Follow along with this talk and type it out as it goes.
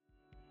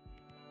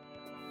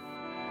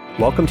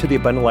Welcome to the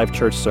Abundant Life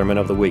Church Sermon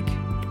of the Week.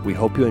 We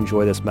hope you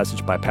enjoy this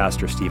message by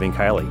Pastor Steven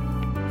Kielley.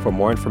 For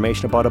more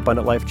information about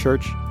Abundant Life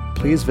Church,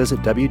 please visit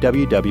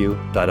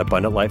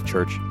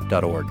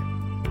www.abundantlifechurch.org.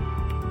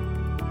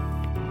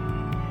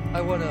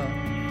 I want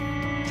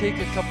to take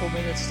a couple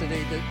minutes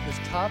today. This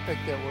topic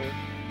that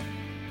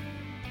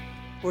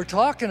we're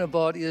talking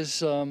about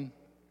is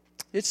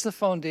it's the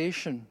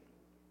foundation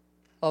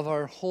of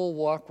our whole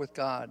walk with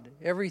God.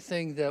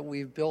 Everything that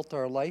we've built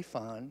our life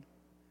on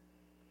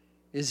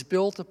is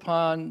built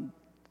upon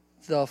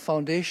the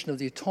foundation of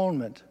the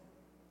atonement,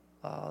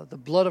 the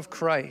blood of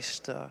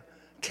Christ,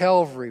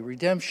 Calvary,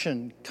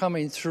 redemption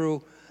coming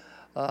through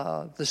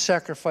the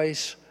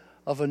sacrifice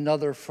of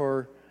another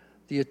for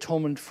the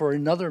atonement for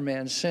another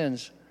man's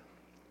sins.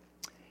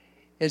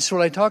 And so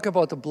when I talk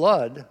about the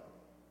blood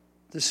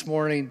this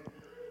morning,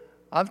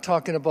 I'm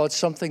talking about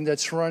something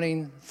that's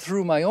running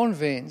through my own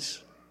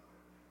veins.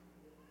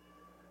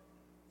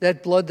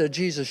 That blood that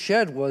Jesus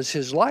shed was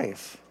his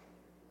life.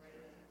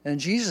 And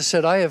Jesus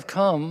said, I have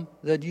come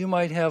that you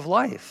might have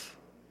life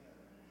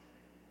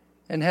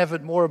and have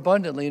it more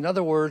abundantly. In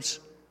other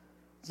words,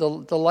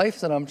 the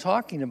life that I'm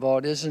talking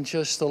about isn't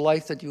just the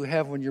life that you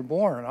have when you're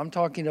born. I'm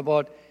talking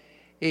about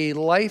a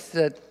life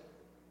that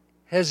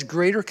has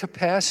greater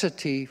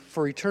capacity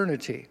for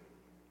eternity.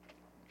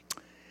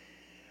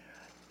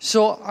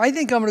 So I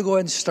think I'm going to go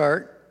ahead and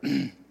start.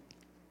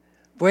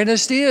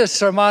 Buenos dias,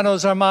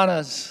 hermanos,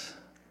 hermanas.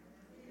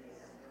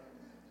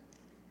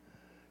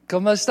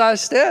 ¿Cómo está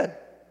usted?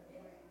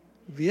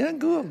 Bien,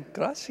 good.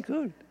 Gracias,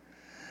 good.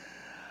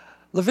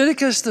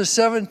 Leviticus, the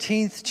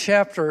 17th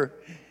chapter,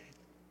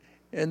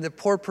 and the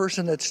poor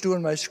person that's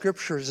doing my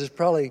scriptures is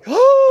probably,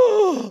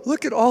 oh,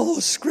 look at all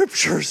those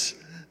scriptures.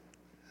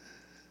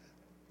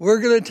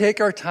 We're going to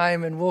take our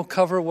time and we'll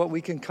cover what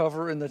we can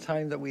cover in the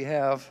time that we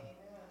have.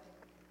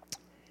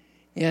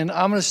 And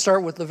I'm going to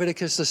start with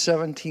Leviticus, the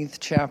 17th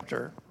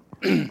chapter.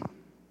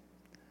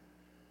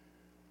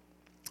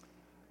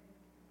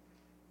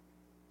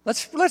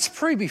 Let's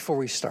pray before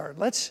we start.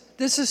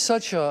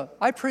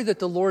 I pray that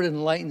the Lord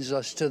enlightens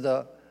us to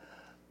the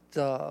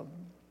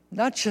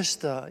not just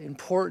the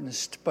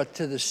importance, but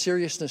to the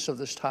seriousness of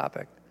this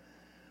topic.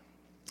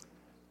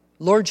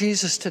 Lord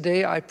Jesus,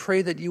 today I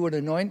pray that you would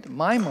anoint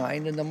my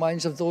mind and the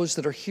minds of those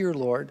that are here,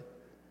 Lord,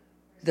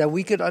 that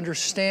we could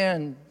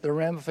understand the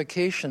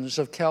ramifications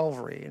of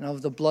Calvary and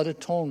of the blood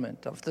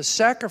atonement, of the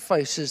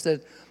sacrifices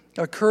that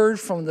occurred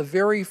from the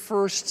very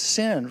first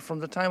sin, from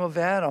the time of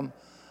Adam,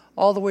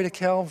 all the way to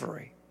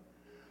Calvary.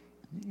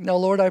 Now,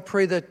 Lord, I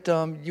pray that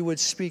you would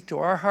speak to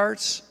our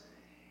hearts,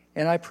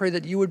 and I pray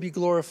that you would be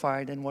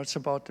glorified in what's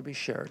about to be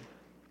shared.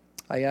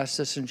 I ask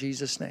this in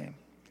Jesus' name.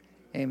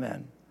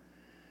 Amen.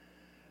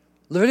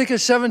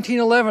 Leviticus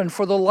 17:11,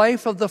 for the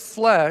life of the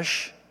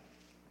flesh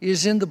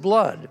is in the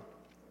blood,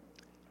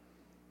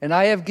 and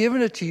I have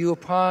given it to you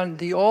upon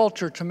the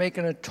altar to make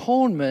an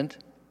atonement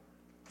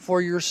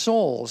for your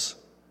souls.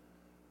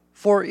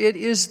 For it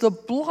is the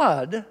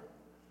blood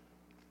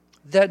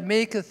that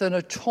maketh an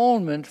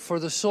atonement for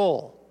the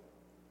soul.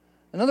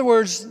 In other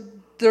words,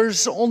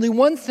 there's only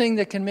one thing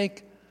that can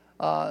make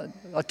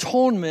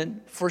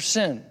atonement for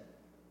sin,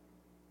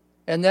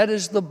 and that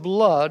is the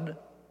blood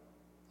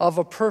of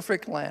a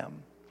perfect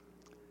lamb.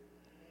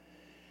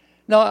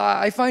 Now,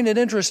 I find it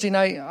interesting.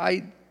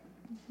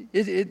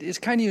 It's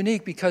kind of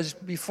unique because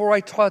before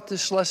I taught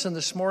this lesson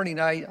this morning,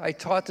 I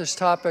taught this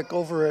topic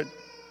over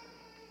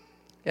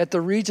at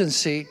the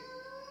Regency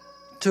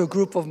to a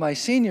group of my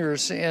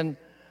seniors, and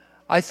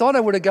I thought I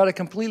would have got a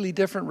completely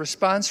different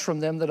response from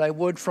them than I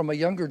would from a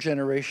younger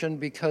generation,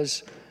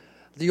 because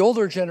the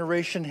older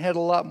generation had a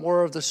lot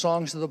more of the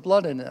songs of the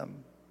blood in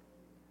them.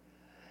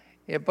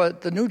 Yeah, but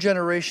the new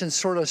generation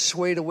sort of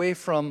swayed away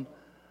from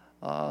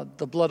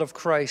the blood of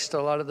Christ. A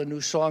lot of the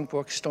new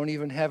songbooks don't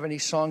even have any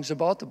songs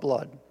about the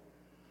blood.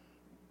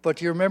 But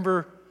do you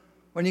remember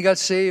when you got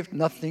saved?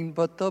 Nothing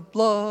but the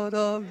blood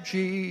of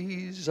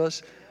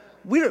Jesus.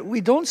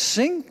 We don't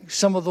sing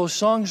some of those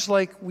songs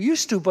like we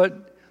used to,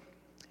 but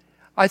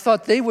I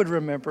thought they would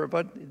remember,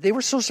 but they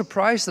were so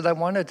surprised that I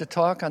wanted to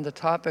talk on the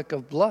topic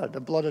of blood, the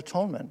blood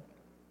atonement.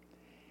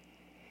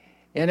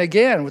 And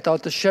again,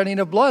 without the shedding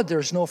of blood,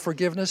 there's no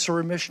forgiveness or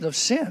remission of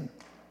sin.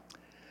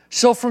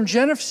 So from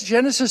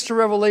Genesis to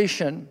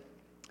Revelation,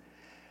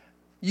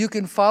 you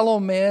can follow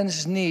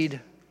man's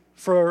need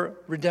for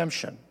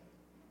redemption.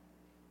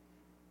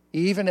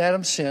 Eve and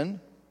Adam sinned,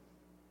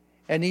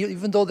 and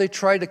even though they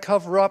tried to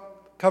cover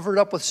it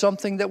up with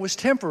something that was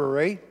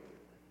temporary,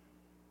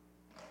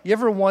 you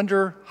ever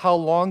wonder how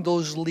long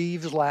those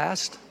leaves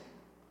last?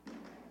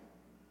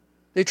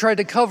 They tried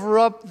to cover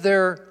up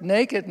their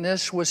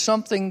nakedness with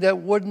something that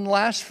wouldn't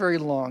last very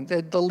long,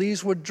 that the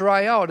leaves would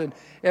dry out, and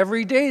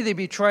every day they'd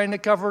be trying to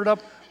cover it up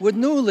with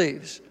new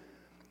leaves.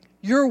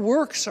 Your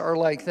works are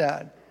like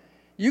that.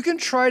 You can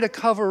try to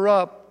cover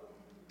up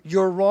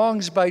your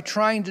wrongs by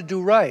trying to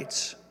do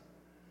rights,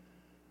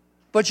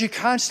 but you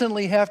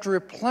constantly have to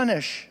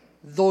replenish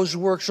those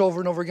works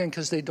over and over again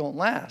because they don't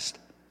last.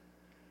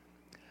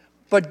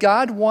 But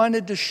God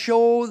wanted to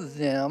show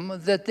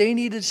them that they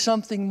needed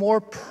something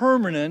more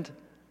permanent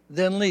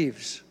than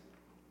leaves.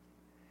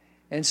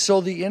 And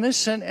so the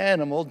innocent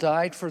animal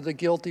died for the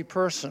guilty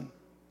person.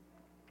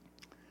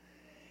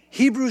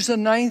 Hebrews, the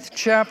 9th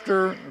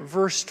chapter,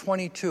 verse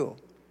 22.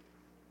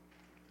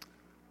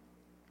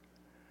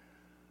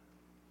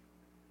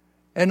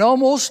 And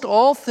almost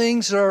all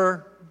things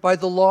are by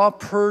the law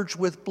purged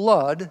with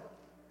blood,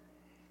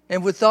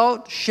 and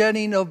without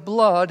shedding of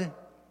blood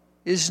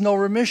is no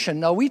remission.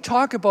 Now, we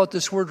talk about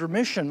this word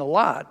remission a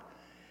lot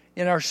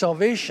in our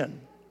salvation.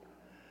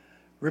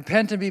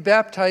 Repent and be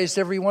baptized,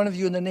 every one of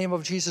you, in the name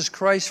of Jesus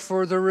Christ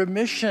for the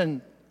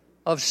remission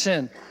of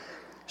sin.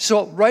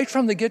 So right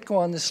from the get-go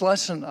on this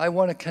lesson, I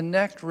want to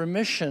connect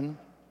remission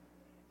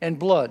and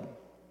blood.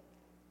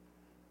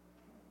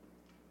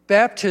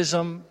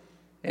 Baptism,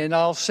 and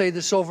I'll say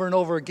this over and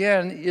over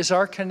again, is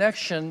our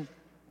connection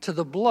to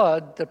the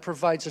blood that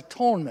provides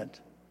atonement.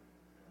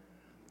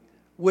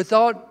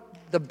 Without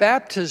the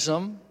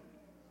baptism,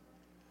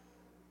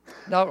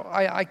 now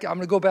I'm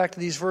going to go back to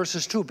these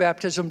verses too.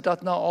 Baptism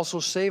doth not also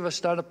save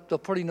us, not the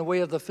putting away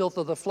of the filth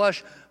of the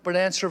flesh, but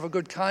answer of a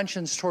good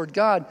conscience toward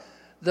God.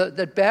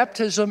 That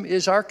baptism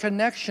is our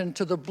connection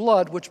to the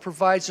blood which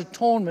provides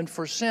atonement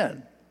for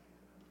sin.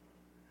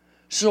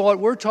 So what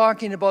we're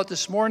talking about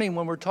this morning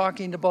when we're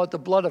talking about the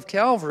blood of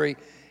Calvary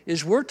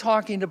is we're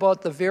talking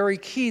about the very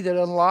key that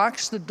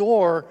unlocks the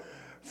door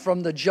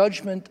from the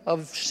judgment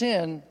of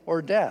sin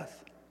or death.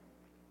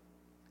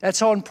 That's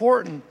how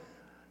important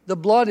the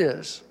blood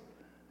is.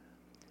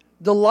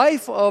 The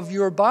life of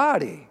your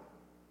body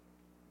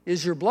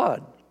is your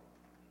blood.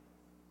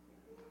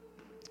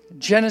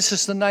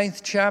 Genesis, the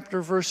 9th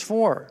chapter, verse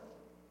 4.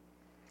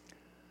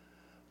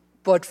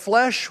 But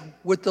flesh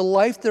with the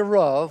life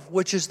thereof,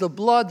 which is the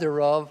blood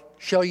thereof,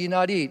 shall ye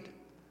not eat.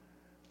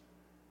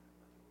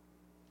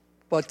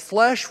 But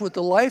flesh with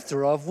the life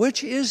thereof,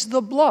 which is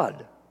the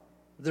blood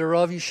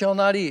thereof, ye shall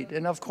not eat.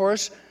 And of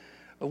course,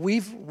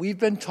 we've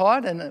been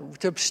taught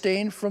to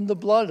abstain from the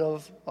blood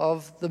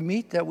of the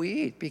meat that we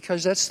eat,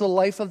 because that's the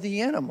life of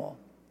the animal.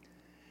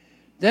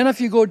 Then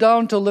if you go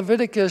down to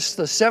Leviticus,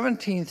 the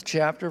 17th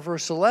chapter,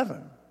 verse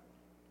 11.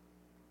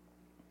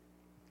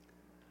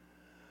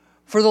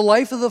 For the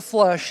life of the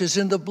flesh is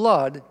in the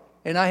blood,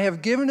 and I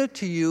have given it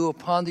to you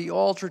upon the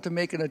altar to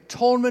make an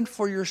atonement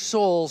for your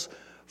souls,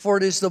 for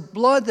it is the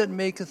blood that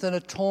maketh an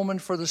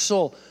atonement for the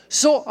soul.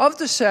 So of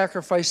the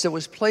sacrifice that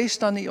was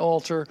placed on the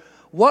altar,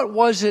 what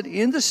was it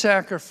in the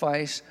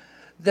sacrifice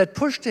that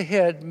pushed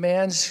ahead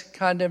man's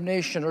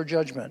condemnation or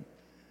judgment?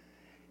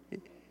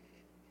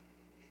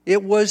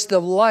 It was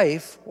the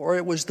life, or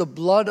it was the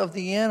blood of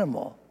the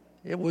animal.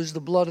 It was the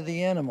blood of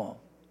the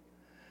animal.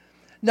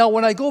 Now,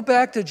 when I go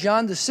back to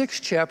John, the 6th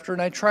chapter,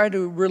 and I try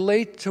to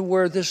relate to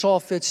where this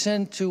all fits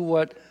into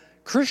what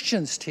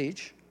Christians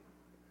teach,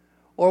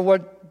 or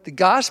what the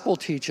gospel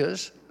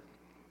teaches,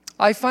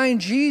 I find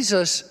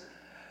Jesus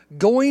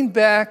going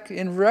back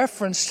in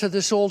reference to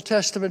this Old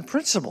Testament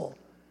principle.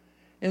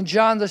 In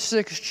John, the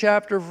 6th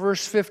chapter,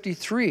 verse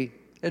 53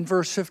 and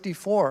verse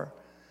 54.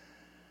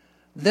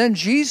 Then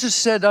Jesus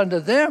said unto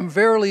them,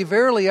 Verily,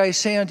 verily, I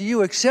say unto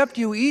you, except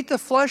you eat the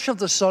flesh of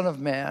the Son of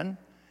Man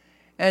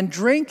and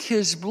drink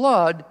his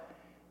blood,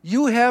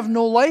 you have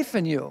no life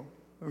in you.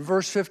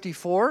 Verse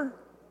 54.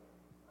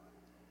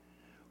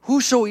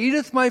 Whoso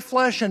eateth my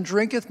flesh and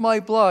drinketh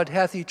my blood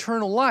hath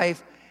eternal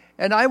life,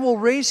 and I will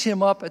raise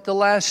him up at the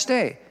last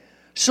day.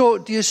 So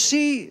do you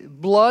see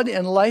blood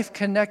and life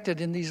connected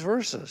in these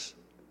verses?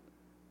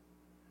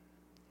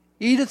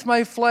 Eateth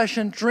my flesh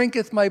and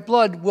drinketh my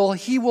blood,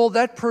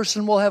 that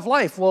person will have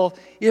life. Well,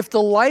 if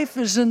the life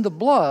is in the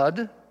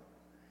blood,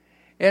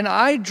 and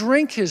I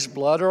drink his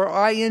blood, or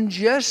I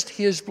ingest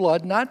his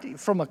blood, not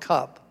from a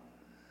cup,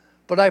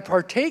 but I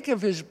partake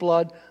of his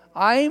blood,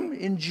 I'm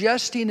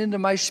ingesting into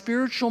my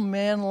spiritual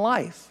man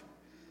life.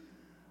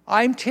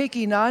 I'm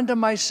taking onto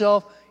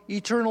myself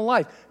eternal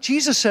life.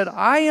 Jesus said,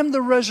 I am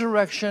the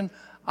resurrection,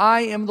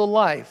 I am the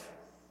life.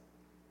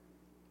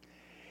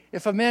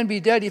 If a man be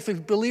dead, if he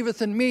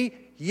believeth in me,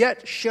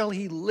 yet shall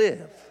he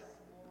live.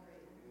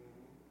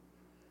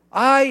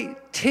 I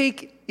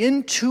take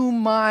into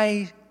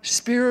my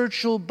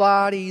spiritual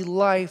body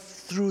life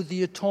through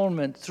the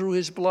atonement, through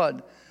his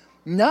blood.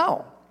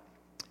 Now,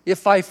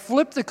 if I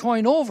flip the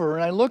coin over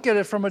and I look at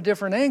it from a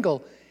different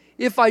angle,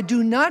 if I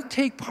do not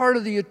take part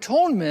of the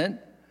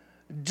atonement,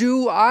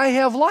 do I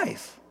have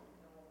life?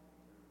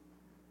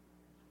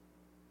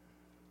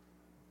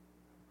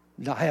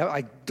 No,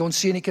 I don't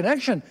see any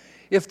connection.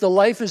 If the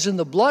life is in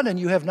the blood and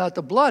you have not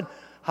the blood,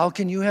 how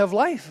can you have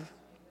life?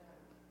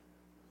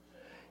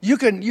 You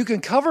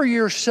can cover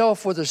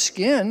yourself with a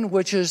skin,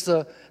 which is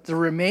the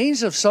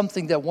remains of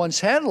something that once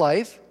had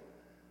life,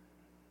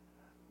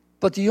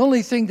 but the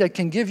only thing that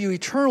can give you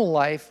eternal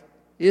life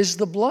is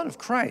the blood of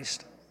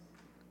Christ.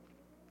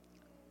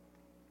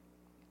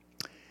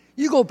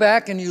 You go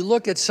back and you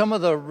look at some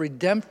of the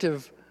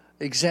redemptive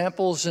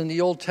examples in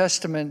the Old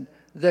Testament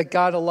that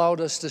God allowed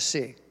us to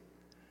see.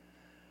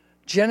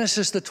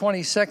 Genesis, the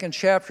 22nd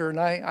chapter, and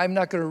I'm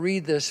not going to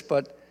read this,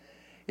 but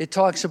it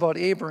talks about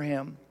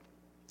Abraham.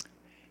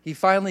 He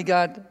finally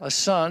got a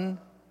son,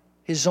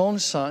 his own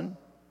son.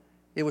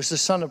 It was the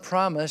son of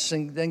promise.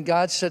 And then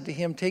God said to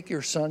him, take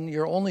your son,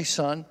 your only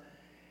son,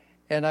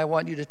 and I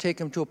want you to take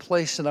him to a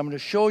place that I'm going to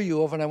show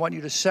you of, and I want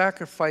you to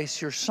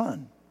sacrifice your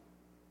son,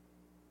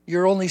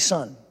 your only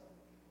son.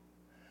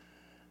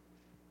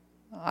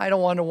 I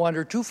don't want to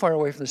wander too far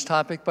away from this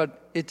topic,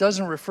 but it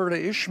doesn't refer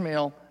to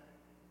Ishmael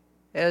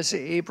as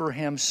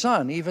Abraham's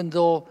son, even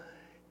though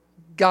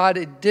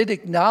God did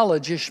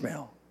acknowledge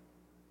Ishmael,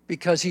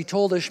 because he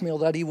told Ishmael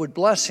that he would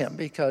bless him,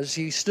 because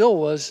he still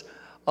was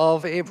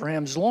of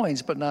Abraham's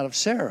loins, but not of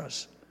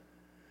Sarah's.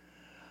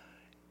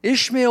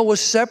 Ishmael was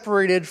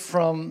separated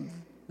from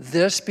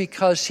this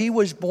because he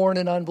was born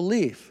in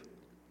unbelief.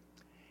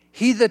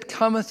 He that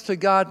cometh to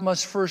God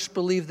must first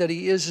believe that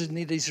he is, and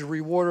that he's a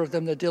rewarder of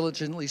them that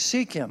diligently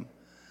seek him.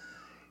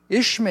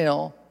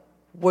 Ishmael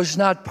was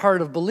not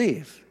part of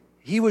belief.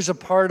 He was a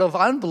part of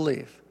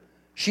unbelief.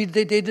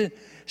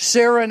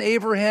 Sarah and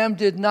Abraham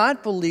did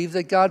not believe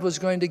that God was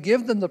going to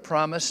give them the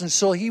promise, and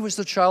so he was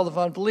the child of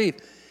unbelief.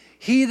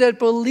 He that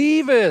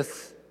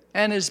believeth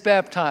and is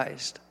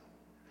baptized.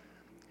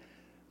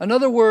 In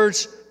other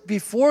words,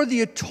 before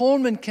the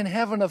atonement can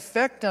have an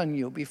effect on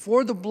you,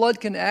 before the blood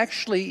can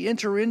actually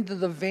enter into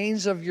the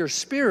veins of your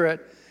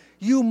spirit,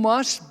 you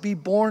must be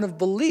born of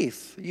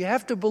belief. You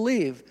have to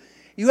believe.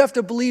 You have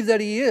to believe that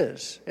he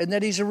is, and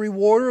that he's a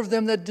rewarder of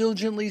them that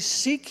diligently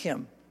seek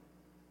him.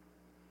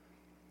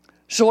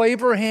 So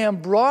Abraham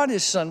brought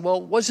his son.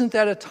 Well, wasn't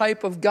that a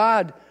type of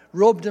God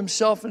robed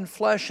himself in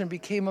flesh and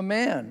became a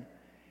man?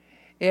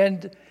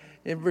 And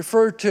it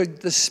referred to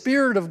the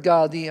Spirit of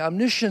God, the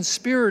omniscient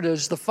Spirit,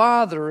 as the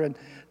Father, and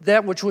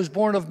that which was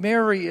born of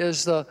Mary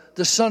as the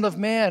Son of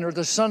Man, or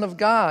the Son of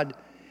God.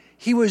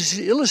 He was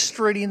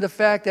illustrating the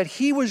fact that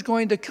he was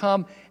going to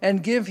come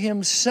and give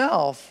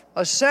himself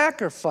a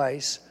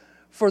sacrifice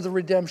for the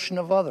redemption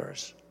of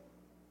others.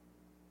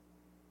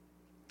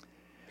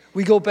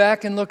 We go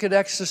back and look at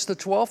Exodus, the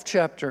 12th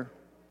chapter,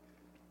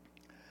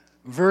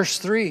 verse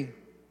 3.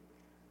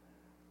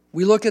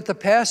 We look at the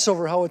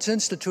Passover, how it's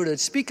instituted.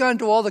 Speak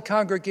unto all the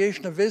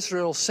congregation of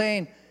Israel,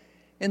 saying,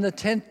 in the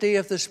 10th day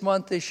of this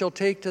month they shall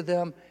take to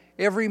them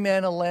every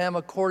man a lamb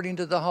according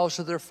to the house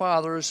of their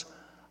fathers,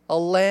 a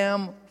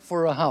lamb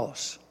for a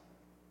house.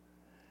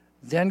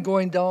 Then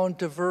going down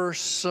to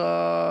verse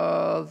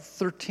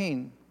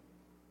 13.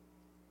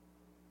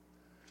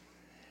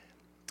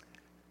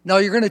 Now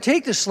you're going to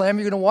take this lamb,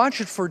 you're going to watch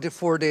it for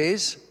 4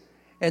 days,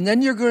 and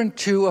then you're going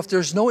to, if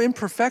there's no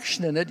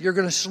imperfection in it, you're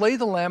going to slay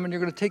the lamb, and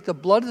you're going to take the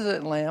blood of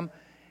that lamb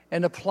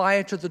and apply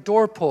it to the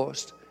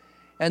doorpost.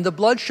 And the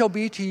blood shall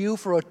be to you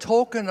for a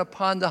token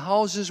upon the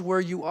houses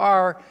where you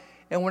are,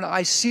 and when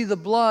I see the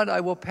blood,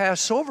 I will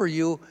pass over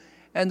you,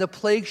 and the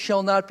plague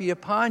shall not be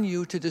upon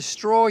you to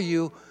destroy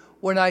you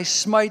when I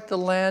smite the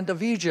land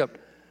of Egypt.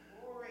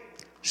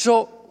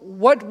 So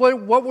what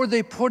were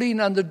they putting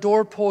on the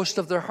doorpost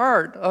of their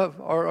heart,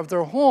 or of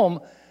their home,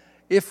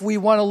 if we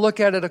want to look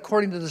at it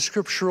according to the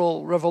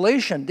scriptural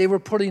revelation? They were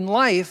putting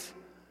life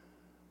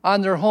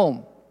on their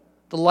home.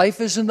 The life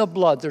is in the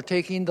blood. They're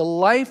taking the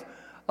life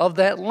of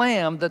that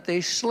lamb that they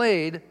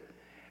slayed,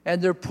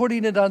 and they're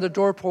putting it on the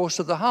doorpost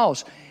of the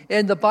house.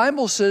 And the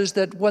Bible says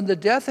that when the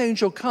death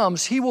angel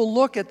comes, he will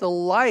look at the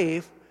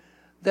life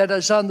that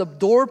is on the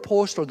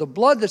doorpost, or the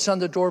blood that's on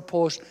the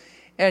doorpost,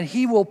 and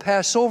he will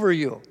pass over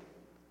you.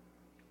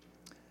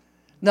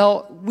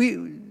 Now,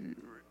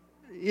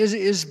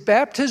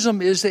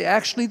 baptism is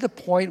actually the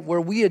point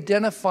where we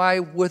identify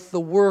with the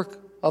work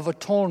of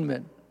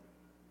atonement.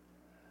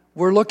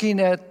 We're looking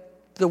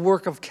at the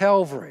work of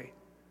Calvary.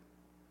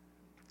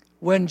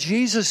 When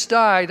Jesus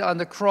died on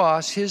the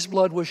cross, his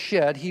blood was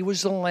shed. He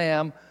was the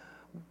Lamb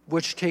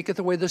which taketh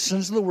away the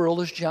sins of the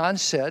world, as John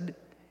said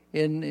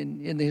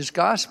in his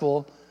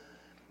gospel.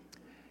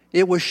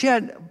 It was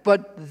shed,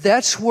 but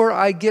that's where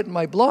I get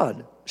my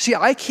blood. See,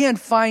 I can't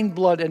find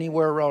blood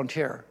anywhere around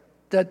here.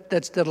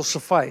 That'll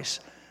suffice.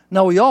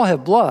 Now, we all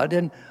have blood,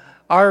 and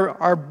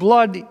our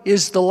blood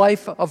is the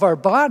life of our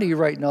body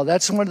right now.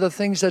 That's one of the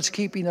things that's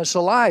keeping us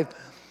alive.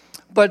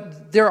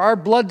 But there are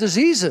blood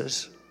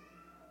diseases,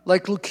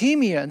 like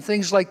leukemia and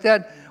things like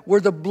that,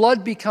 where the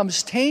blood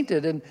becomes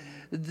tainted, and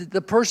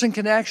the person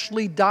can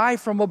actually die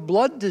from a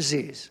blood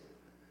disease.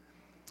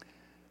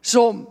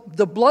 So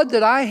the blood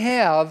that I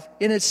have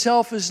in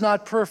itself is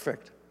not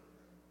perfect,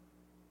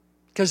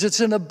 because it's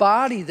in a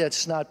body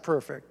that's not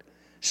perfect.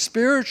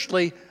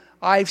 Spiritually,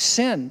 I've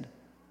sinned.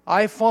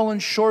 I've fallen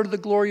short of the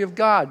glory of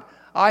God.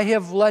 I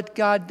have let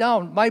God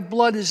down. My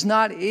blood is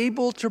not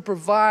able to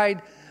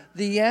provide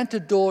the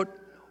antidote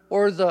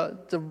or the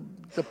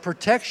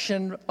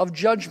protection of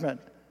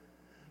judgment.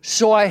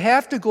 So I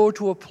have to go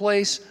to a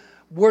place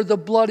where the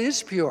blood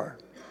is pure.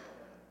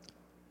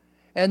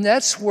 And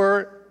that's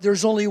where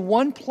there's only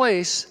one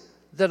place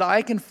that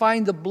I can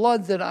find the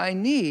blood that I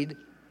need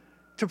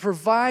to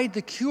provide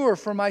the cure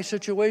for my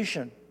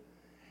situation.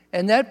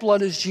 And that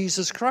blood is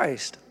Jesus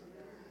Christ.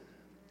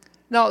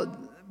 Now,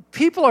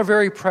 People are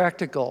very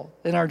practical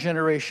in our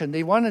generation.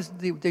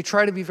 They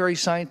try to be very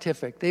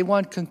scientific. They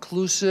want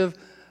conclusive,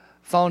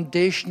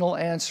 foundational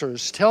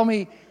answers. Tell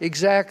me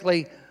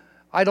exactly,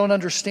 I don't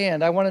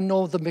understand. I want to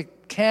know the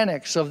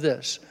mechanics of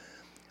this.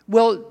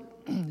 Well,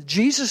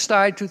 Jesus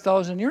died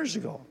 2,000 years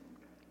ago.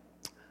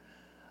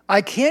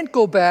 I can't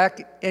go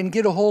back and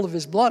get a hold of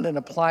his blood and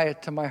apply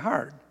it to my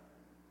heart.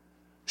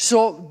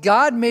 So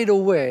God made a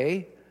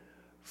way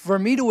for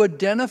me to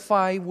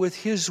identify with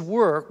his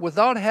work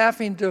without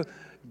having to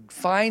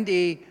find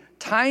a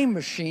time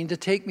machine to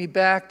take me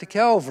back to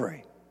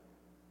Calvary.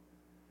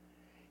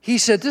 He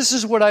said, this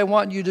is what I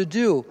want you to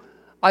do.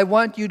 I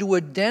want you to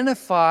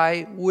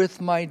identify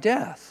with my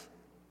death.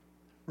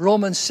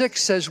 Romans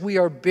 6 says we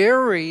are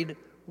buried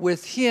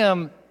with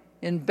him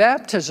in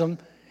baptism,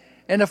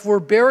 and if we're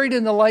buried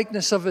in the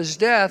likeness of his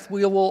death,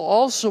 we will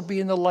also be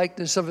in the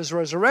likeness of his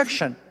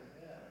resurrection.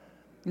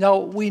 Now,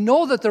 we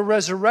know that the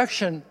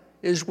resurrection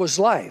was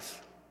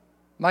life.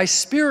 My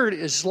spirit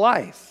is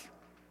life.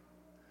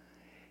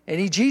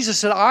 And Jesus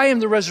said, I am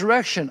the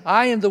resurrection,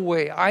 I am the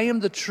way, I am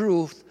the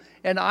truth,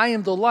 and I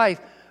am the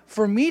life.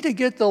 For me to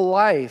get the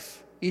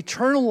life,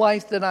 eternal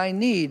life that I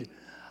need,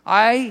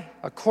 I,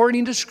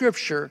 according to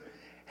Scripture,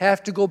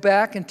 have to go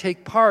back and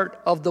take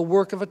part of the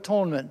work of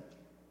atonement.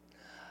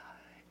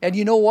 And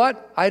you know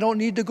what? I don't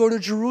need to go to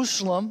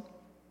Jerusalem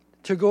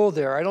to go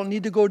there. I don't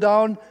need to go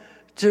down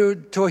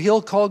to a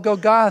hill called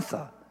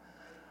Golgotha.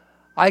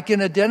 I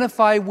can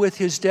identify with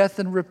his death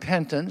and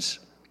repentance.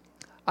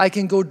 I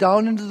can go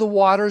down into the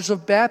waters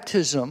of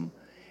baptism,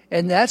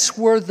 and that's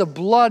where the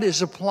blood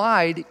is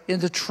applied in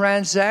the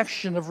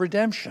transaction of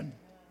redemption.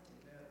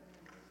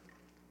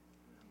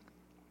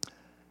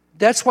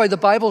 That's why the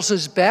Bible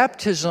says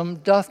baptism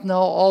doth now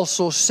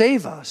also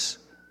save us,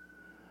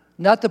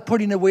 not the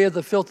putting away of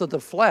the filth of the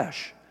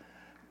flesh.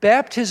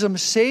 Baptism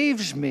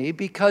saves me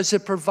because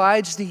it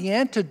provides the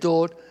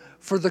antidote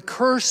for the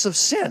curse of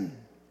sin.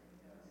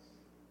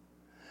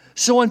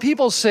 So when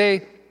people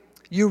say,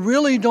 you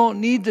really don't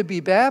need to be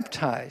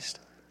baptized,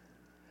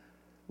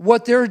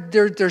 what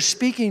they're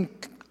speaking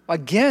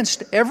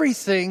against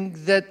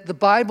everything that the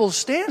Bible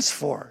stands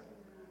for.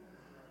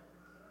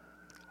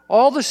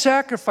 All the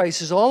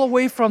sacrifices, all the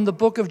way from the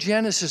book of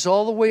Genesis,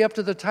 all the way up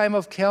to the time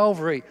of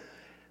Calvary,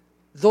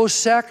 those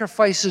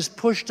sacrifices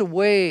pushed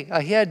away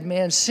ahead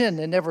man's sin.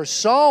 They never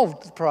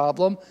solved the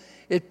problem.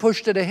 It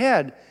pushed it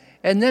ahead.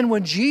 And then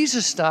when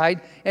Jesus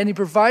died and he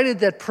provided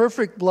that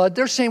perfect blood,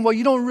 they're saying, well,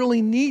 you don't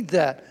really need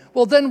that.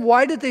 Well, then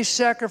why did they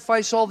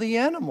sacrifice all the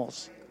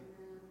animals?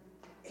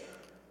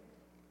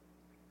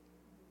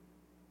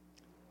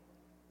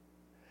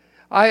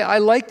 I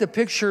like the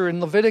picture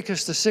in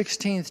Leviticus, the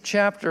 16th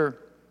chapter,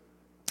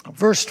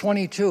 verse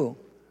 22.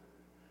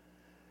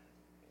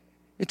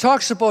 It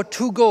talks about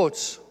two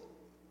goats.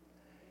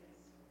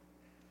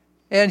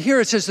 And here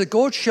it says, the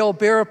goat shall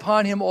bear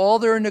upon him all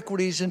their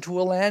iniquities into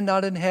a land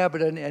not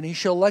inhabited, and he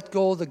shall let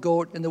go the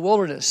goat in the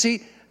wilderness.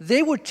 See,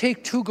 they would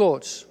take two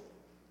goats.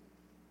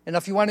 And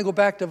if you want to go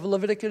back to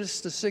Leviticus,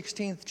 the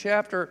 16th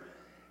chapter,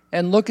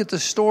 and look at the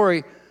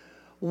story,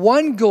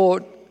 one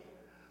goat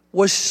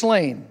was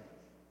slain.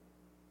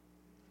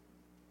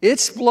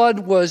 Its blood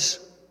was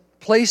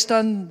placed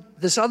on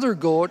this other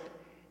goat,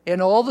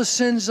 and all the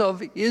sins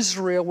of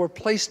Israel were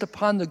placed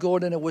upon the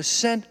goat, and it was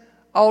sent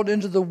out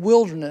into the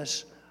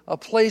wilderness, a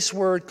place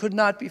where it could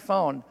not be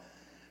found.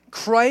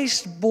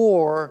 Christ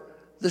bore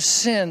the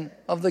sin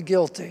of the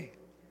guilty.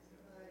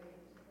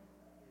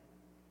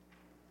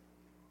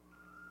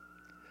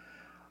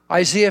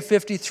 Isaiah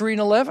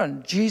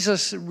 53:11,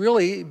 Jesus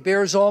really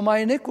bears all my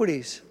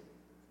iniquities.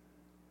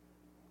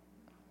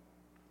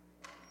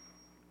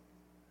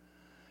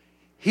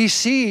 He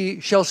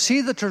shall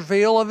see the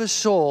travail of his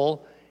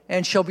soul,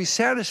 and shall be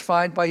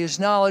satisfied. By his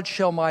knowledge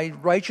shall my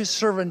righteous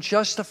servant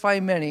justify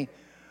many,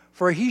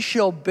 for he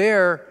shall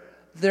bear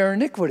their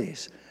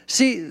iniquities.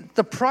 See,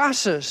 the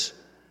process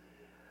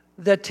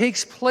that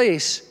takes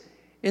place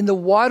in the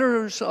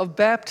waters of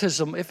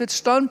baptism, if it's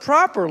done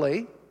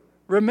properly,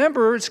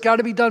 remember, it's got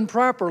to be done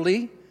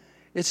properly.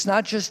 It's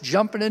not just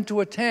jumping into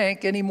a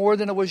tank any more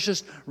than it was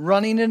just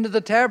running into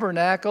the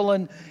tabernacle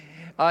and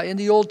in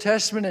the Old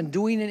Testament and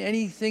doing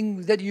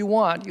anything that you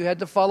want. You had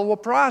to follow a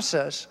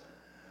process.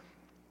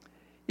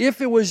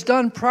 If it was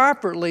done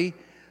properly,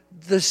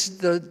 the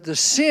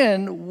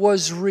sin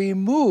was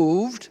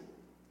removed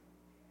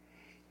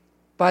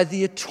by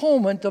the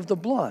atonement of the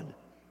blood.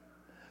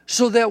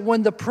 So that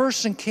when the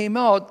person came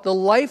out, the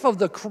life of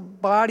the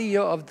body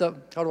of the,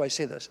 how do I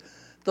say this?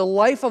 The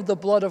life of the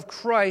blood of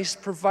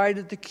Christ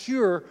provided the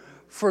cure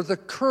for the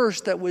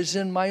curse that was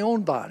in my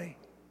own body.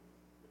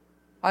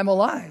 I'm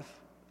alive.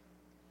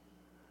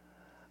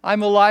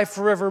 I'm alive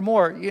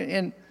forevermore.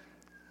 And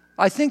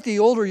I think the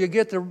older you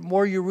get, the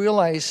more you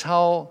realize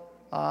how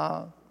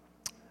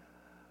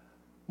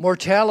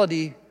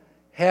mortality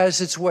has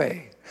its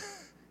way.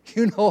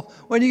 You know,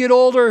 when you get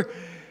older,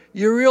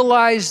 you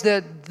realize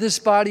that this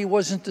body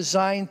wasn't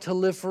designed to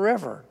live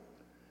forever.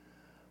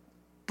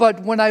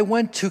 But when I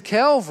went to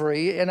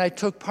Calvary and I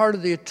took part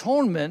of the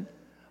atonement,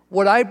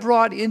 What I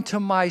brought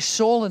into my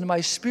soul and my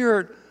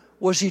spirit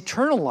was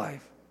eternal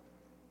life.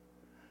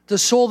 The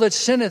soul that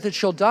sinneth, it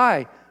shall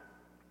die,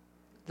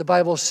 the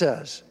Bible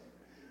says.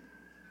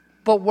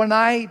 But when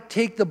I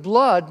take the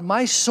blood,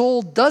 my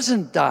soul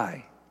doesn't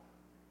die.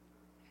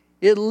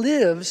 It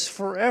lives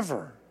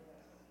forever.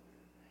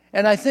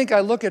 And I think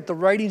I look at the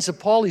writings of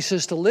Paul, he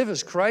says, to live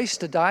is Christ,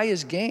 to die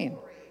is gain.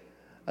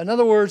 In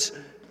other words,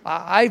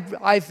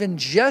 I've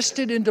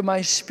ingested into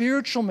my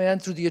spiritual man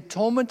through the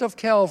atonement of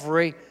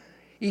Calvary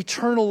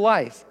eternal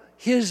life.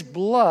 His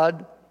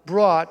blood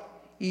brought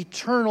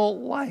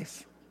eternal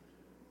life.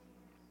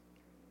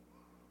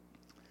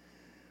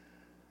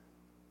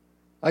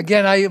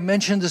 Again, I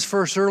mentioned this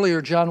verse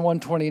earlier, John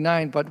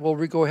 1:29, but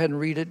we'll go ahead and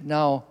read it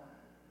now.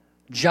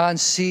 John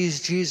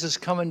sees Jesus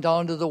coming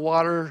down to the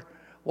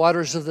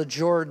waters of the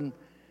Jordan,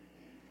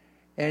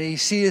 and he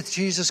seeth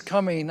Jesus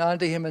coming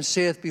unto him and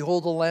saith,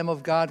 Behold the Lamb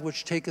of God,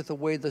 which taketh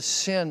away the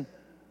sin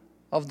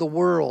of the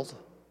world.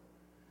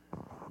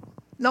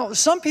 Now,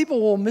 some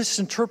people will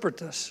misinterpret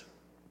this.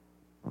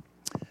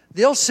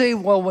 They'll say,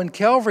 well, when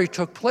Calvary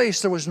took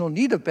place, there was no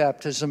need of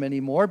baptism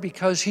anymore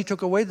because he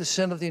took away the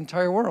sin of the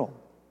entire world.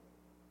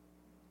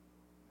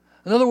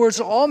 In other words,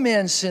 all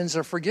man's sins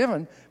are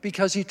forgiven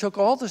because he took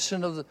all the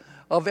sin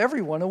of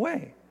everyone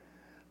away.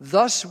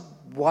 Thus,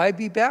 why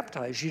be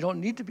baptized? You don't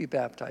need to be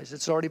baptized.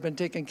 It's already been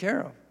taken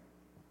care of.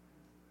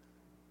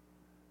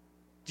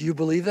 Do you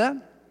believe that?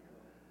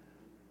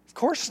 Of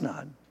course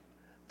not.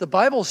 The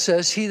Bible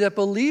says, He that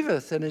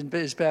believeth and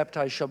is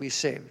baptized shall be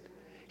saved.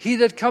 He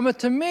that cometh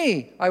to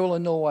me, I will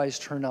in no wise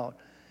turn out.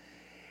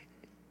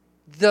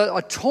 The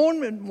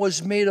atonement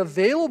was made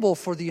available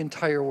for the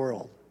entire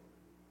world.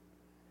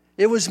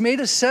 It was made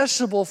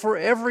accessible for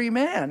every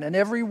man and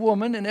every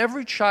woman and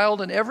every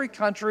child in every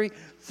country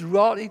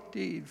throughout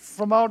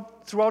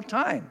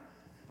time.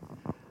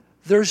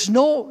 There's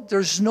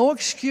no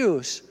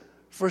excuse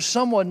for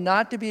someone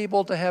not to be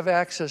able to have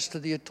access to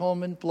the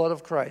atonement blood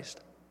of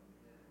Christ,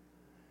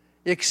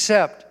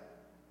 except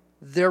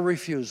their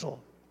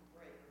refusal.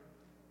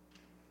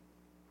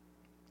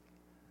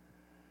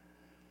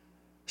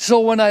 So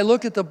when I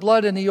look at the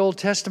blood in the Old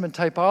Testament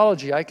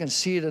typology, I can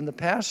see it in the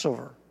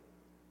Passover.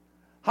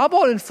 How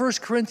about in 1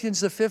 Corinthians,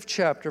 the 5th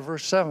chapter,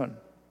 verse 7?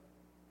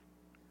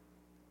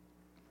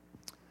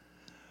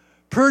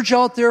 Purge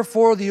out,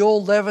 therefore, the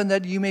old leaven,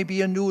 that you may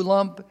be a new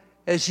lump,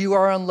 as you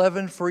are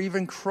unleavened, for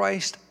even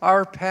Christ,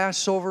 our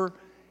Passover,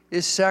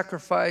 is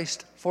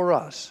sacrificed for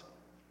us.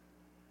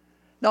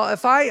 Now,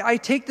 if I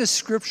take this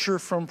scripture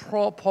from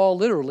Paul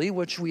literally,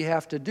 which we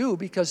have to do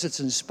because it's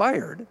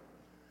inspired,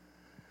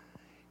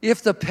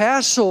 if the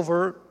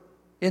Passover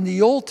in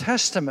the Old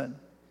Testament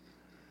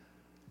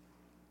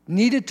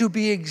needed to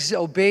be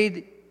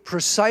obeyed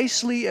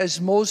precisely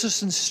as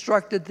Moses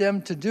instructed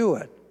them to do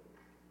it,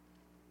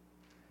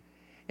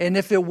 and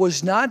if it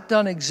was not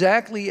done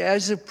exactly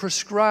as it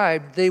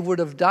prescribed, they would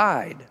have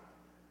died.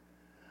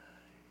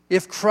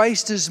 If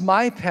Christ is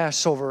my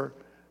Passover,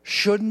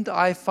 shouldn't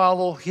I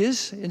follow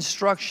his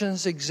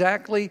instructions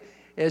exactly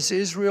as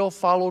Israel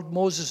followed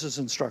Moses'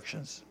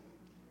 instructions?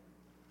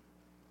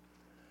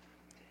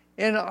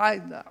 And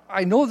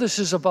I know this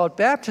is about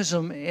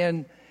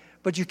baptism,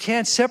 but you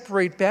can't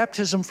separate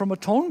baptism from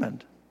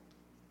atonement.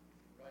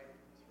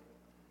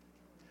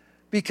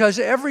 Because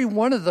every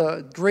one of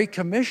the Great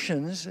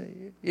Commissions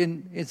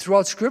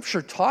throughout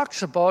Scripture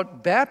talks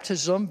about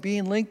baptism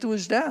being linked to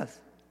his death.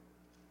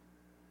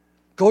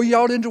 Go ye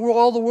out into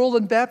all the world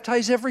and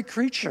baptize every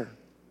creature.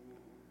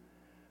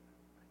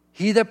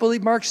 He that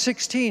believeth, Mark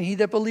 16, he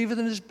that believeth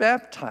and is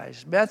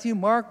baptized. Matthew,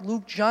 Mark,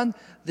 Luke, John,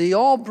 they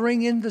all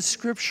bring in the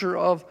scripture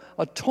of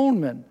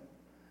atonement.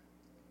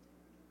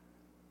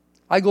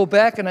 I go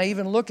back and I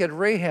even look at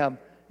Rahab.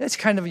 It's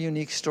kind of a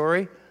unique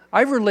story.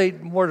 I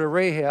relate more to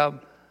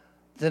Rahab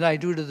than I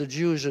do to the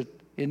Jews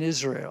in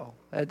Israel.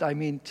 I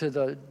mean to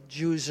the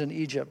Jews in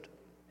Egypt.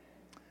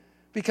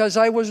 Because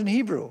I wasn't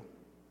Hebrew.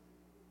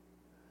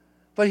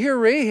 But here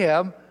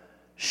Rahab,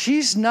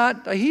 she's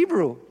not a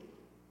Hebrew.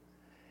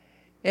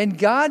 And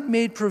God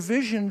made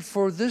provision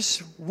for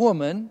this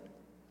woman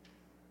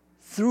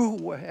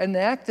through an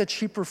act that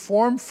she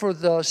performed for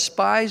the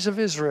spies of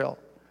Israel.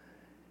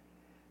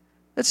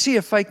 Let's see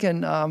if I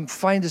can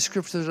find the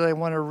scripture that I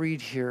want to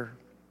read here.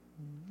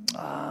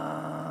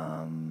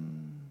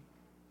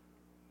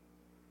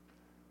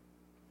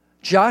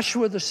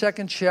 Joshua, the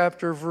 2nd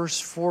chapter, verse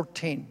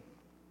 14.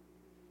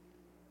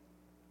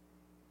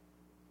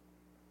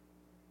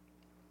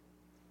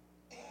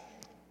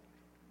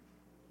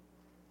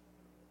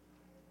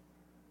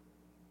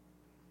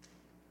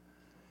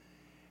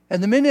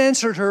 And the men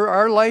answered her,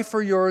 Our life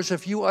or yours,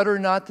 if you utter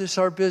not this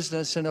our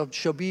business, and it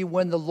shall be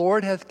when the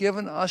Lord hath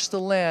given us the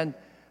land,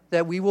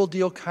 that we will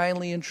deal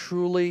kindly and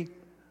truly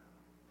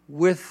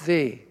with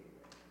thee.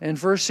 And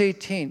verse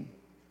 18.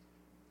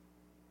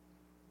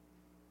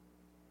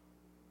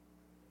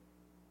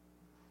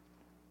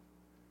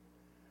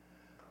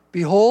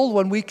 Behold,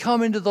 when we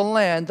come into the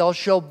land, thou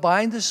shalt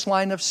bind this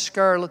line of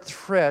scarlet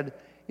thread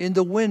in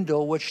the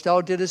window which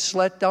thou didst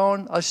let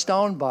down us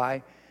down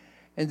by,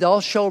 And thou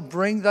shalt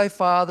bring thy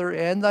father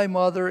and thy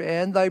mother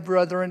and thy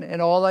brethren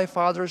and all thy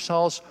father's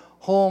house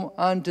home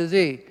unto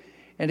thee.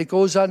 And it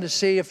goes on to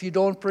say, if you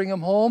don't bring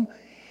them home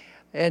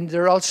and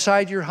they're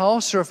outside your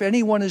house, or if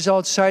anyone is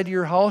outside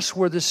your house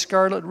where the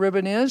scarlet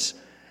ribbon is,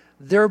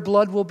 their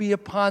blood will be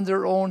upon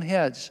their own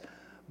heads.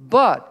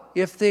 But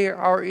if they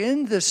are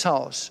in this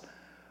house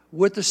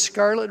with the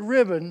scarlet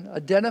ribbon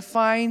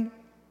identifying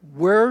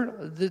where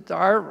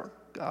our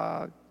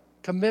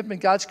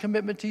commitment, God's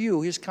commitment to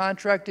you, his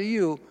contract to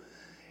you,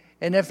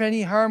 and if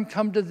any harm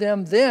come to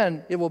them,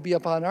 then it will be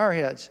upon our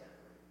heads.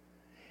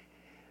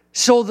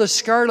 So the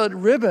scarlet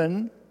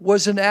ribbon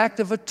was an act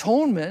of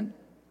atonement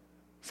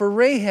for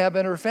Rahab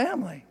and her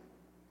family.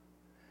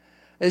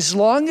 As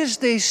long as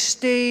they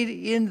stayed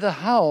in the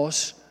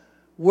house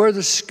where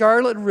the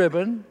scarlet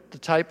ribbon, the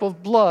type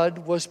of blood,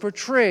 was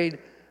portrayed,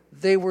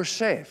 they were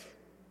safe.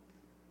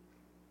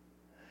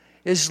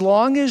 As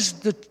long as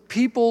the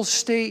people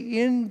stay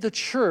in the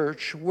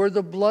church where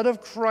the blood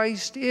of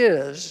Christ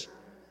is,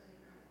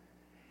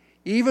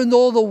 even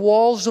though the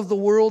walls of the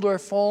world are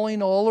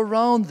falling all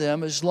around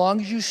them, as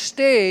long as you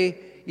stay,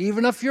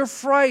 even if you're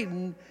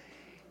frightened,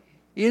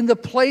 in the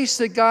place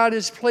that God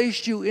has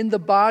placed you in the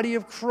body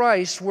of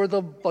Christ, where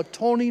the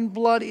atoning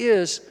blood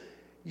is,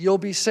 you'll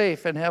be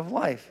safe and have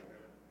life.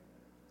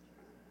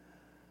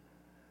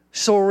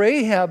 So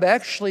Rahab,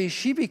 actually,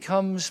 she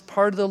becomes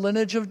part of the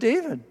lineage of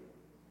David.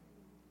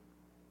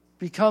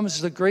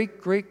 Becomes the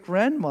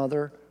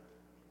great-great-grandmother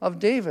of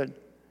David.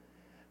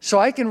 So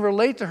I can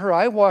relate to her.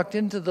 I walked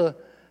into the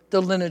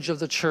lineage of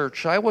the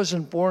church. I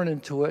wasn't born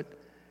into it.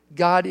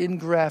 God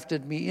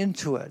engrafted me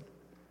into it.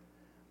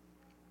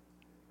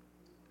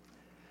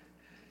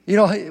 You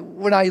know,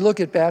 when I look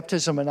at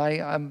baptism, and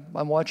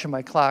I'm watching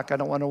my clock, I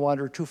don't want to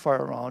wander too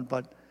far around,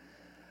 but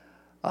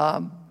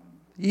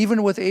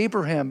even with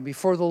Abraham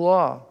before the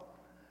law,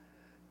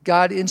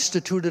 God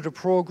instituted a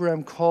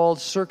program called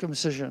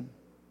circumcision.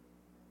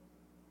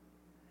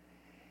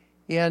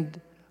 And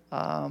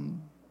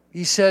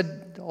he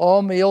said,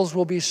 all males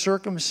will be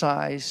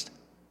circumcised.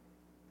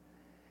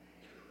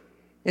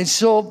 And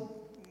so,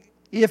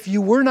 if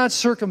you were not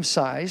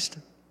circumcised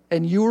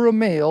and you were a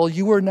male,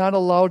 you were not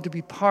allowed to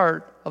be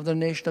part of the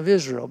nation of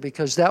Israel,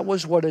 because that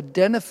was what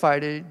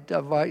identified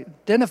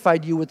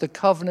you with the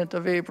covenant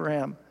of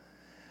Abraham.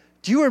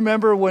 Do you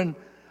remember when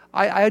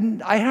I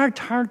had a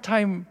hard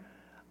time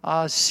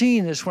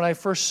seeing this when I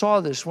first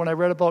saw this, when I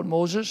read about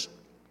Moses?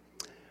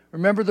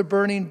 Remember the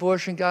burning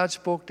bush, and God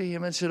spoke to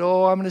him and said,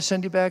 oh, I'm going to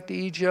send you back to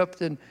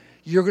Egypt, and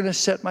you're going to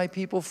set my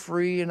people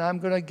free, and I'm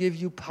going to give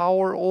you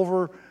power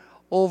over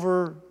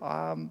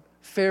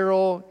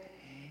Pharaoh,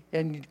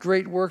 and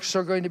great works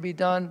are going to be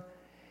done.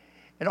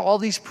 And all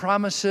these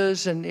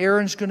promises, and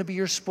Aaron's going to be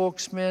your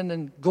spokesman,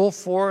 and go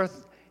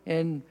forth,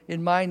 and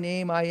in my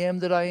name I am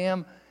that I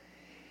am.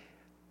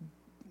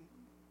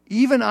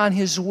 Even on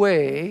his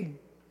way,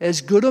 as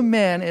good a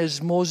man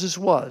as Moses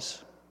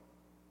was,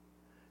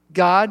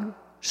 God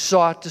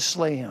sought to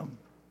slay him.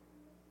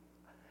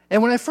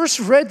 And when I first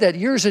read that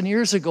years and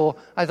years ago,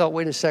 I thought,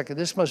 wait a second,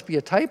 this must be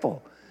a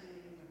typo.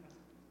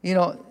 You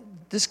know,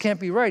 this can't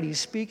be right. He's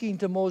speaking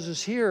to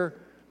Moses here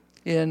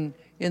in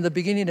the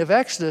beginning of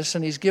Exodus,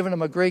 and he's given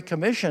him a great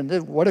commission.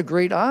 What a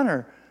great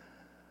honor.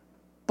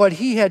 But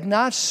he had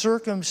not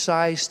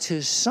circumcised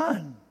his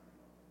son.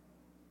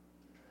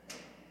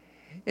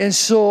 And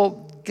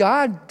so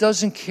God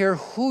doesn't care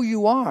who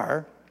you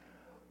are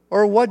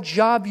or what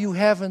job you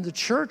have in the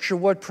church or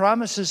what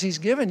promises he's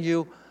given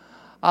you.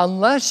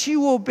 Unless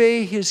you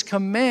obey his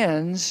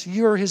commands,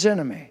 you're his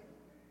enemy.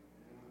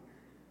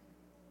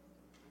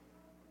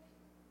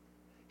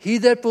 He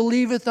that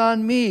believeth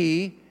on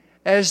me,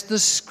 as the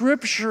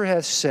scripture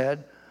hath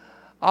said,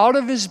 out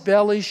of his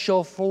belly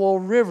shall flow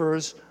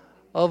rivers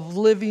of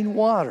living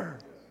water.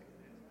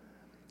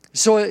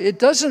 So it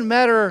doesn't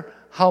matter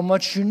how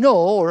much you know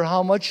or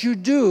how much you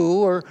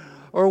do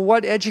or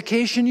what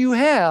education you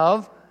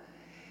have.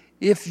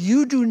 If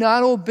you do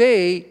not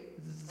obey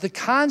the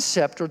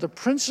concept or the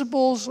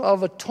principles of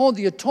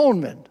the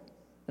atonement,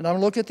 and I'm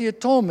going to look at the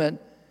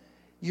atonement,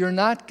 you're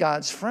not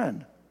God's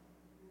friend.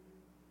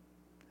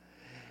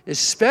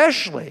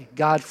 Especially,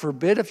 God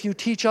forbid, if you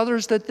teach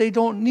others that they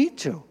don't need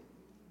to.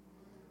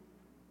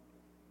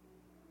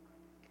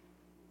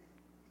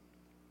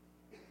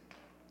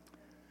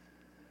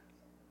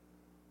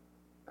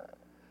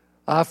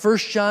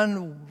 First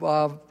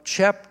John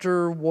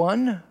chapter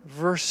 1,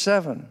 verse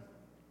 7.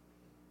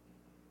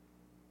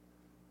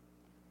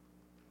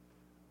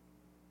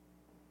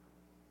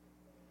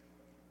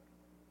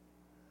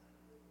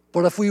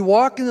 But if we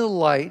walk in the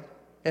light,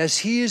 as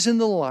he is in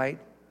the light,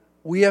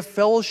 we have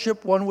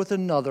fellowship one with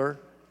another,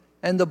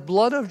 and the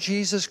blood of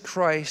Jesus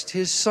Christ,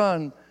 his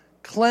Son,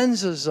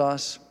 cleanses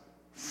us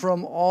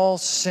from all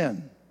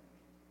sin.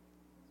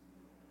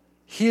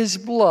 His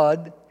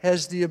blood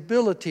has the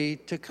ability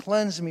to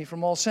cleanse me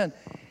from all sin.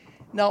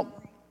 Now,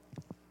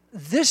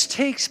 this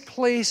takes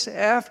place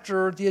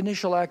after the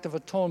initial act of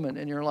atonement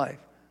in your life.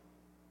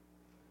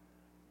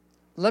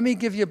 Let me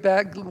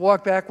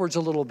walk backwards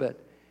a little bit.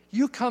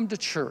 You come to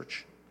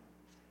church.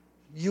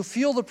 You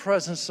feel the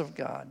presence of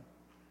God.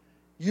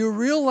 You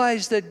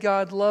realize that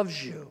God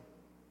loves you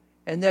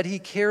and that he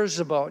cares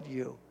about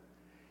you.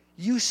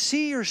 You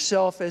see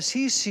yourself as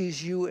he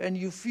sees you, and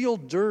you feel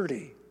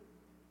dirty.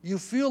 You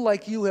feel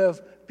like you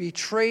have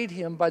betrayed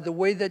him by the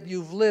way that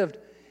you've lived.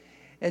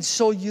 And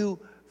so you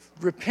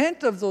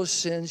repent of those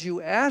sins,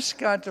 you ask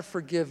God to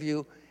forgive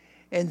you,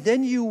 and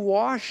then you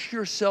wash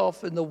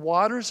yourself in the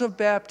waters of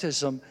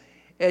baptism,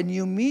 and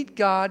you meet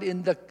God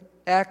in the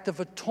act of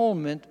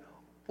atonement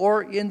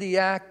or in the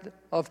act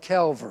of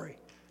Calvary.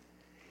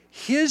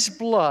 His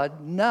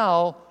blood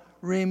now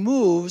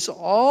removes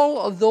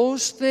all of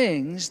those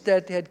things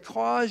that had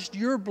caused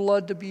your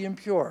blood to be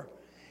impure.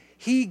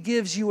 He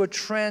gives you a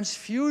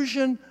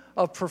transfusion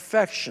of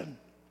perfection.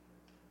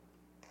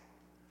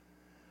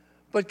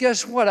 But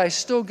guess what? I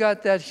still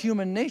got that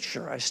human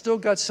nature. I still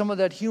got some of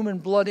that human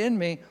blood in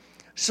me.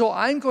 So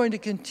I'm going to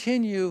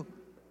continue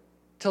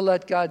to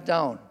let God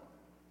down.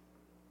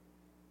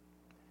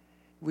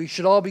 We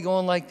should all be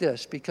going like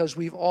this because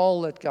we've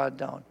all let God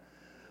down.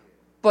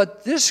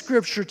 But this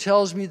scripture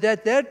tells me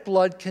that that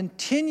blood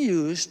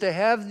continues to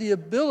have the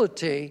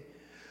ability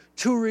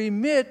to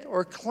remit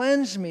or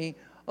cleanse me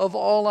of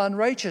all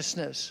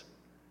unrighteousness.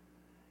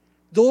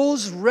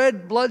 Those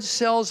red blood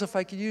cells, if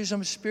I could use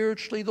them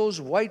spiritually,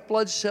 those white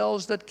blood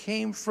cells that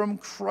came from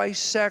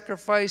Christ's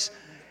sacrifice,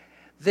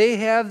 they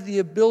have the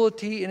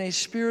ability in a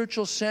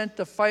spiritual sense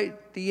to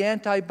fight the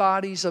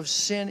antibodies of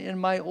sin in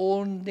my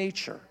own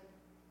nature.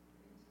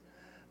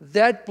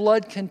 That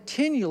blood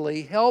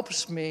continually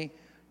helps me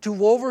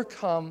to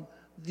overcome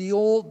the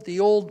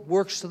old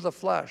works of the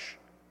flesh.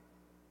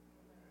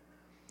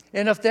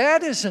 And if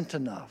that isn't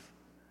enough,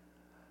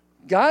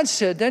 God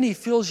said, then he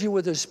fills you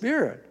with his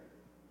Spirit.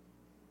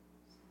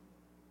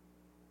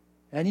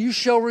 And you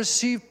shall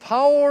receive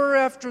power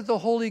after the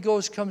Holy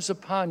Ghost comes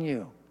upon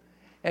you.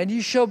 And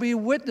you shall be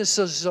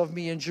witnesses of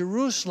me in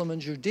Jerusalem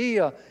and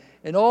Judea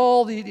and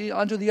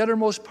unto the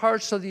uttermost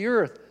parts of the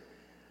earth.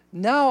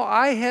 Now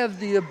I have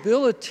the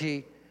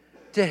ability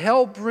to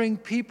help bring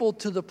people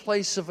to the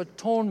place of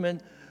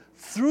atonement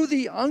through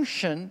the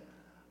unction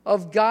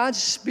of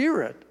God's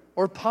Spirit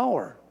or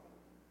power.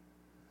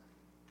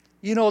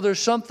 You know, there's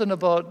something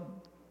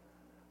about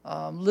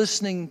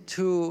listening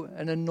to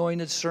an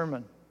anointed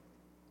sermon.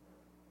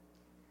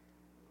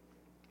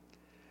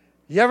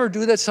 You ever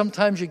do that?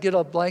 Sometimes you get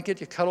a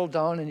blanket, you cuddle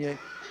down, and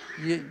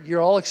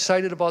you're all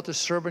excited about the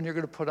sermon you're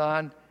going to put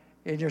on,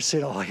 and you're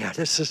saying, oh yeah,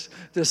 this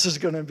is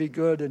going to be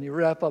good, and you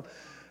wrap up.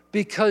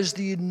 Because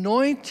the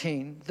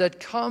anointing that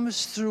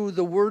comes through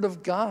the Word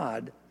of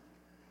God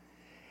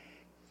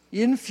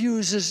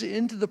infuses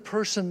into the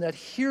person that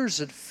hears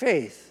it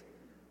faith.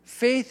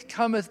 Faith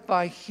cometh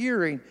by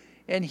hearing,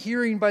 and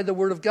hearing by the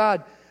Word of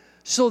God.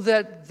 So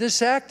that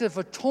this act of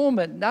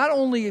atonement not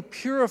only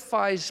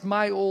purifies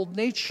my old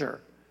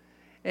nature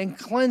and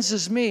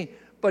cleanses me,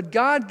 but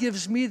God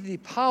gives me the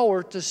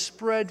power to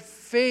spread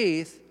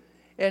faith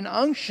and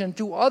unction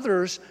to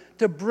others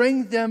to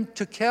bring them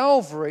to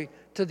Calvary,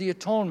 to the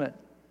atonement.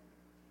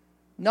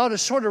 Now, to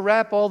sort of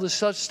wrap all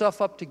this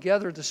stuff up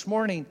together this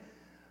morning,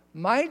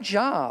 my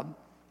job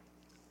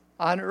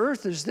on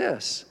earth is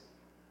this.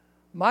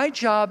 My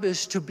job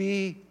is to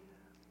be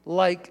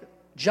like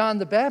John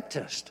the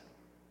Baptist,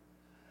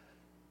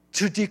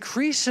 to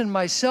decrease in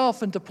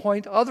myself and to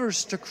point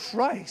others to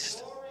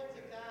Christ.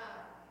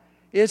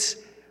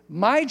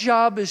 My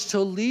job is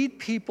to lead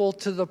people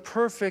to the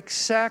perfect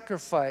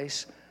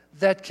sacrifice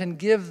that can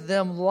give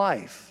them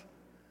life.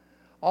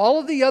 All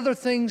of the other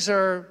things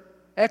are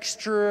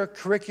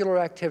extracurricular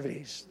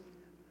activities.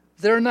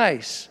 They're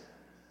nice.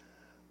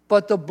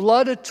 But the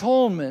blood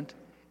atonement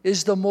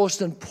is the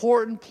most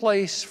important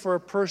place for a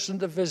person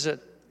to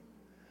visit.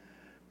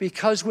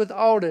 Because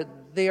without it,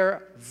 they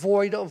are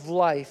void of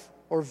life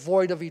or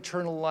void of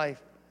eternal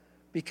life.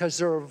 Because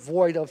they're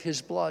void of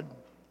his blood.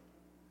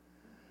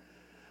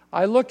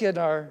 I look at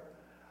our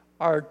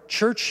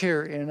church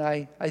here, and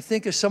I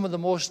think of some of the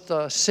most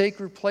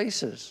sacred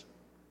places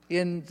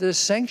in this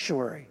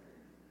sanctuary.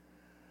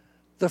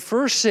 The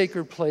first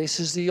sacred place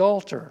is the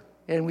altar,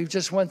 and we've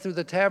just went through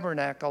the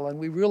tabernacle, and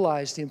we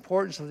realized the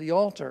importance of the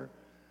altar,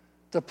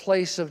 the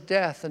place of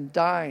death and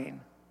dying.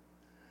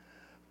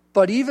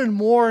 But even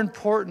more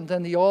important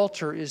than the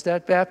altar is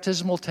that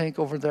baptismal tank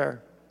over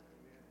there.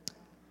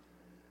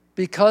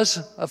 Because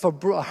if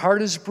a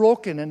heart is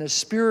broken and a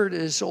spirit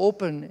is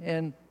open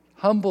and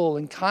humble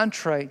and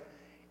contrite,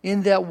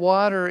 in that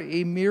water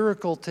a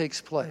miracle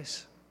takes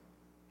place.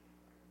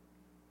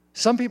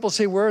 Some people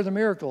say, where are the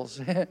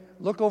miracles?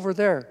 Look over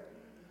there.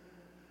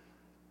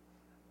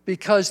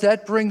 Because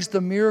that brings the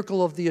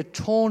miracle of the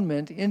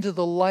atonement into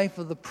the life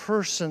of the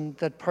person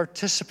that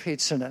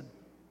participates in it.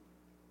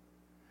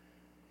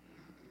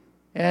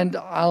 And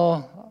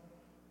I'll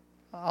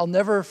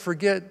never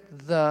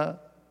forget the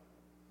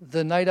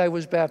night I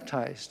was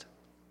baptized.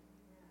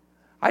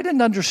 I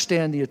didn't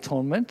understand the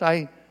atonement.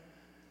 I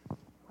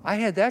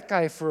had that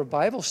guy for a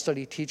Bible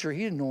study teacher.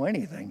 He didn't know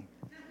anything.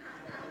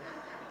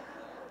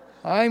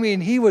 I mean,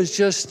 he was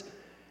just,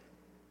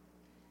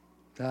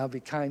 I'll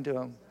be kind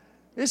to him.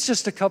 it's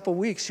just a couple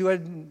weeks. You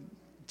had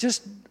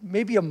just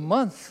maybe a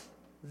month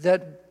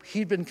that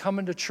he'd been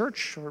coming to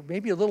church, or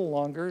maybe a little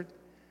longer.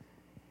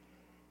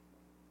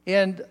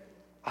 And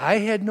I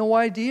had no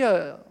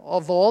idea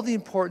of all the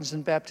importance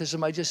in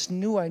baptism. I just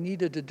knew I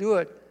needed to do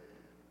it.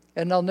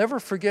 And I'll never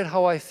forget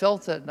how I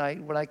felt that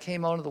night when I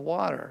came out of the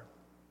water.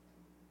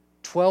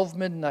 12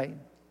 midnight.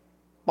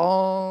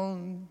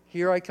 Bong!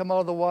 Here I come out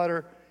of the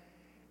water.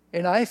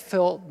 And I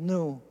felt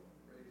new.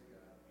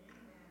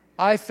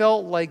 I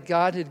felt like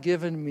God had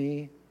given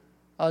me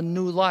a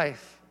new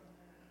life.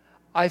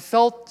 I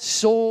felt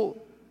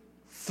so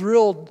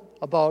thrilled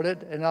about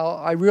it, and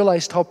I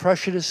realized how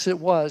precious it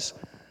was,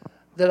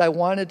 that I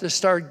wanted to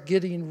start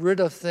getting rid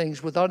of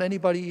things without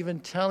anybody even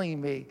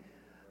telling me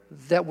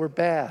that were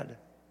bad,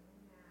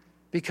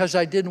 because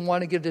I didn't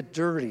want to get it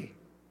dirty.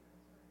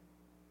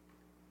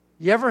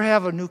 You ever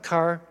have a new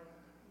car?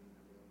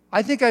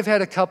 I think I've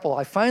had a couple.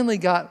 I finally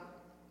got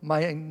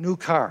my new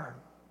car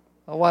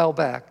a while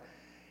back,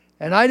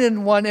 and I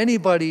didn't want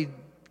anybody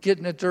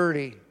getting it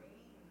dirty.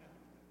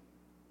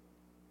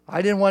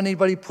 I didn't want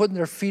anybody putting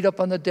their feet up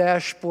on the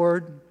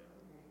dashboard.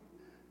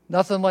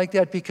 Nothing like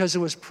that, because it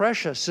was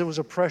precious. It was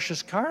a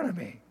precious car to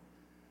me.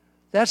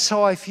 That's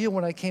how I feel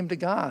when I came to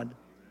God.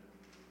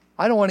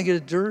 I don't want to get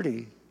it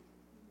dirty.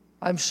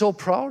 I'm so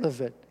proud of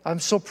it. I'm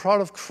so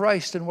proud of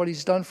Christ and what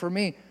he's done for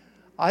me.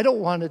 I don't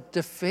want to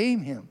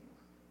defame him.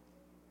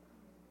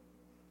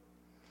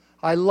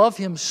 I love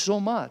him so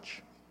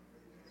much.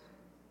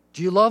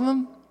 Do you love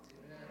him?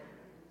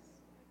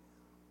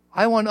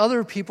 I want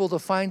other people to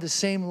find the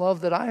same love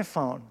that I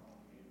found.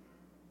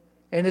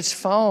 And it's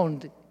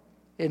found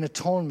in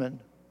atonement.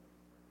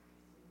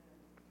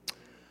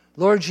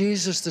 Lord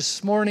Jesus,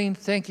 this morning,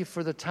 thank you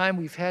for the time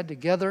we've had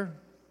together.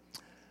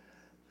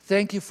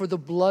 Thank you for the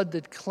blood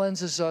that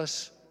cleanses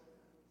us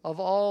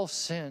of all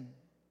sin.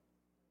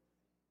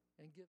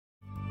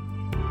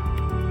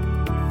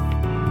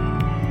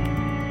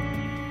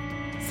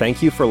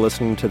 Thank you for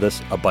listening to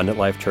this Abundant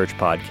Life Church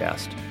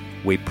podcast.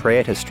 We pray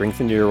it has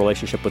strengthened your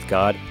relationship with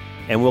God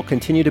and will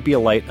continue to be a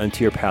light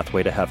unto your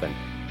pathway to heaven.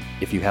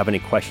 If you have any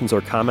questions or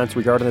comments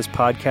regarding this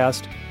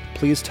podcast,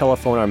 please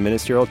telephone our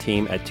ministerial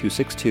team at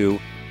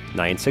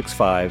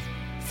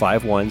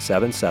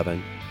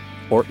 262-965-5177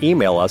 or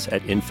email us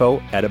at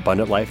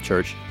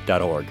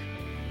info@abundantlifechurch.org.